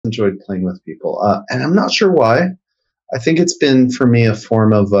enjoyed playing with people. And I'm not sure why. I think it's been, for me, a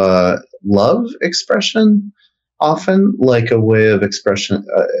form of love expression, often like a way of expression,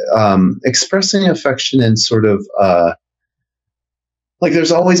 expressing affection in sort of like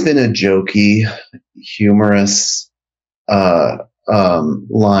there's always been a jokey, humorous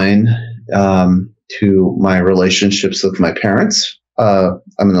line to my relationships with my parents. I'm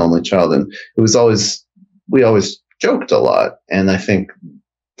an only child, and we always joked a lot, and I think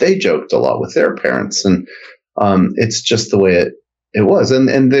they joked a lot with their parents, and it's just the way it was.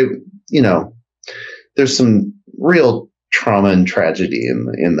 And they, there's some real trauma and tragedy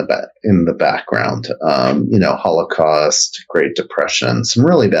in the background. Holocaust, Great Depression, some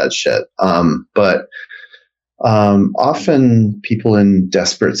really bad shit. But often people in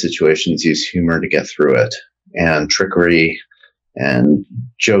desperate situations use humor to get through it, and trickery and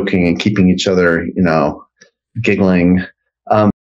joking and keeping each other, giggling.